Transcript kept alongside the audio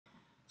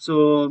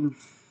So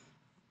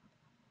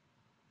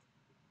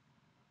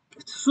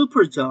it's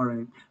super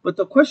jarring. But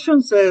the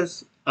question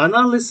says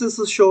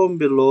analysis shown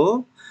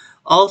below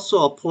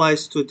also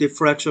applies to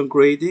diffraction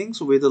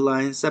gratings with a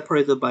line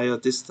separated by a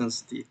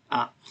distance d.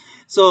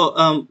 So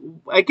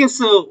I guess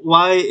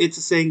why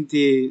it's saying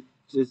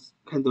this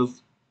kind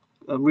of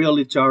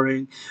really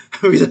jarring.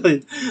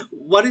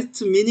 What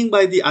it's meaning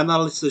by the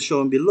analysis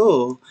shown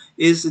below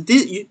is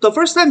the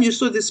first time you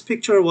saw this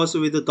picture was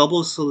with the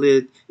double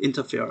slit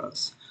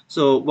interference.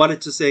 So what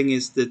it's saying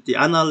is that the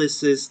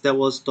analysis that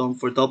was done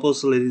for double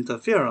slit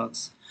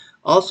interference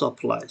also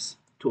applies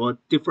to a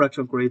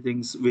diffraction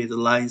gratings with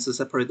lines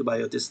separated by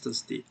a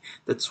distance d.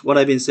 That's what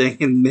I've been saying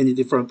in many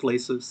different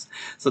places.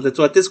 So that's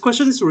what this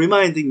question is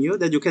reminding you,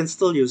 that you can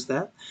still use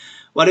that.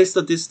 What is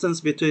the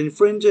distance between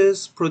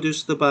fringes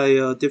produced by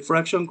a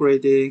diffraction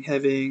grating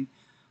having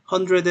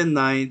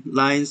 109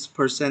 lines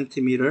per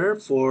centimeter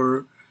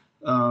for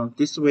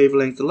this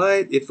wavelength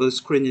light if the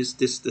screen is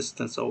this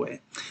distance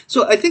away?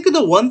 So I think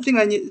the one thing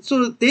I need,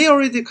 so they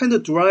already kind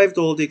of derived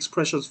all the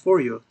expressions for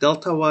you.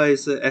 Delta y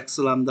is x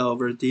lambda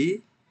over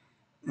d,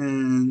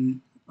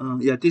 and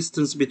yeah,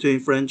 distance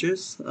between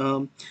fringes.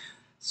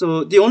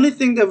 So the only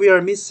thing that we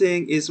are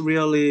missing is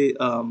really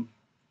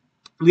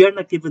we are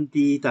not given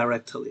d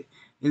directly.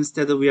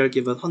 Instead, we are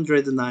given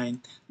 109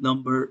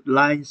 number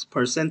lines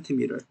per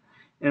centimeter.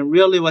 And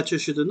really what you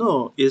should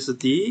know is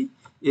d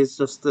is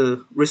just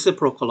the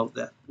reciprocal of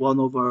that, 1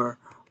 over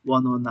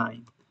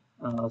 109.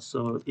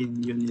 So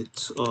in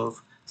units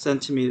of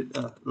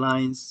centimeter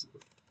lines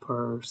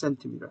per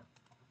centimeter.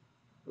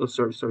 Oh,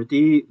 sorry.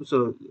 The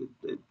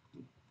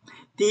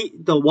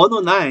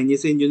 109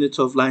 is in units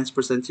of lines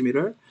per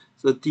centimeter.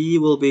 So d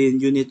will be in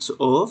units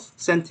of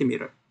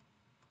centimeter.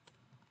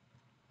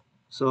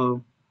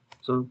 So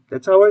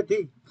that's our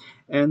d,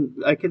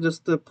 and I can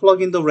just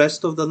plug in the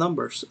rest of the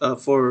numbers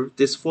for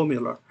this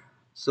formula.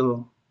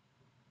 So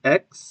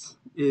x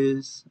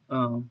is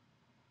the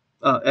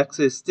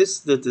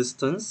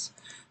distance,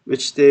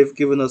 which they've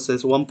given us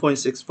as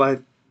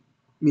 1.65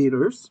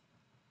 meters,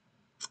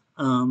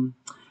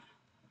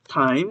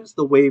 times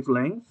the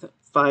wavelength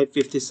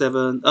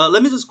 557.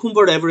 Let me just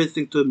convert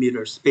everything to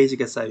meters,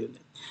 basic SI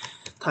unit,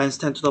 times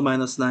 10 to the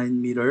minus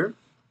 9 meter.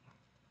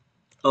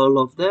 All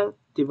of that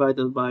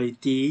divided by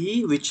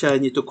d, which I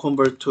need to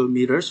convert to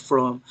meters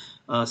from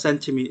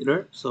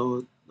centimeter.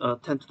 So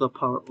 10 to the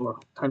power, or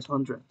times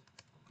 100.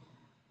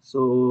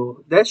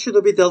 So that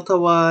should be delta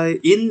y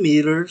in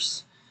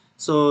meters.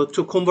 So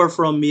to convert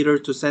from meter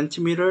to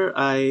centimeter,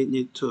 I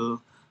need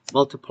to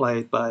multiply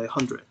it by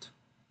 100.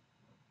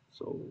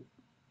 So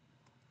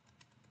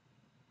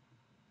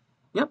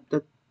yep,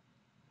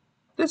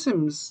 that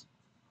seems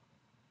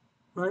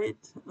right.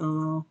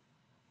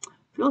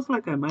 Feels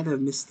like I might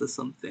have missed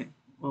something.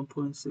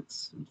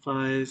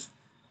 1.65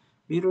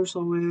 meters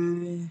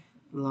away.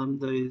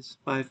 Lambda is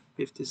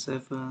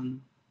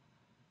 557.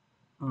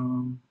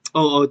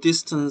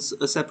 Distance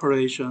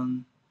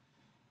separation.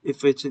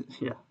 If it's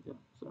yeah.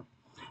 So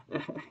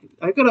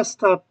I gotta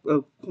stop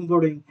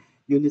converting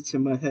units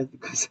in my head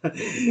because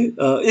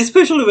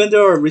especially when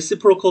there are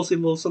reciprocal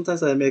symbols,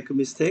 sometimes I make a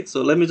mistake.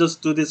 So let me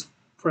just do this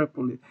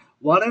properly.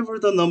 Whatever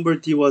the number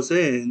d was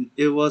in,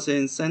 it was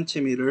in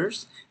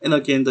centimeters. And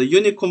again, the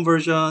unit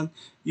conversion,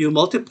 you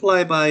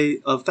multiply by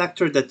a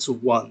factor that's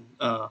 1.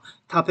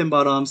 Top and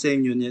bottom,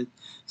 same unit.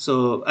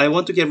 So I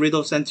want to get rid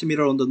of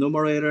centimeter on the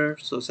numerator,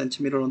 so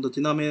centimeter on the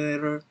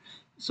denominator.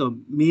 So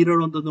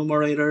meter on the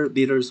numerator,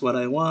 meter is what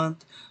I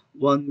want.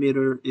 1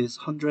 meter is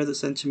 100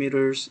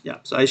 centimeters. Yeah,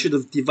 so I should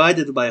have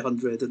divided by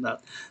 100 and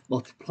not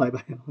multiply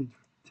by 100.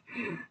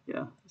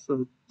 Yeah,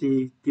 so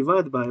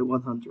divide by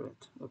 100.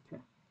 Okay.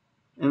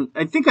 And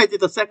I think I did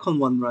the second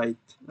one right.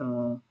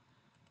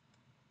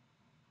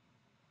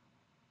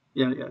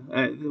 Yeah.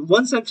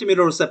 1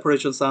 centimeter of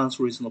separation sounds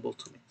reasonable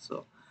to me.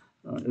 So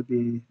it'd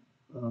be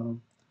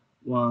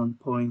 1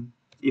 point,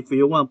 if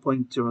you want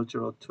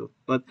 0.002.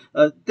 But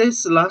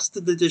this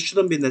last digit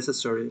shouldn't be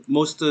necessary.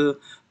 Most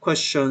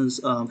questions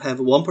have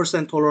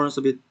 1% tolerance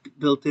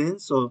built in.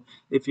 So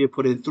if you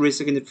put in 3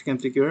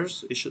 significant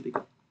figures, it should be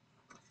good.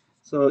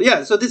 So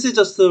yeah, so this is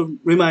just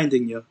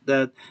reminding you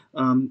that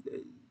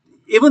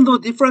even though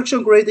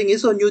diffraction grating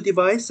is a new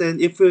device,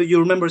 and if you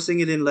remember seeing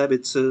it in lab,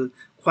 it's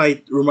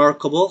quite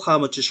remarkable how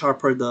much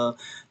sharper the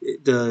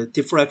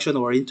diffraction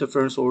or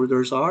interference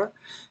orders are.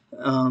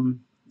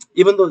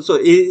 Even though, so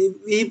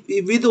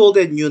with all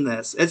that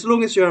newness, as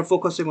long as you are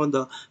focusing on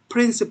the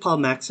principal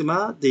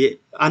maxima, the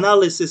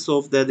analysis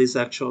of that is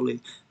actually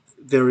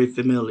very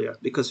familiar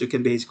because you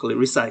can basically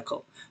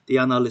recycle the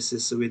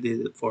analysis we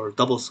did for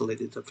double slit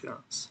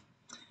interference.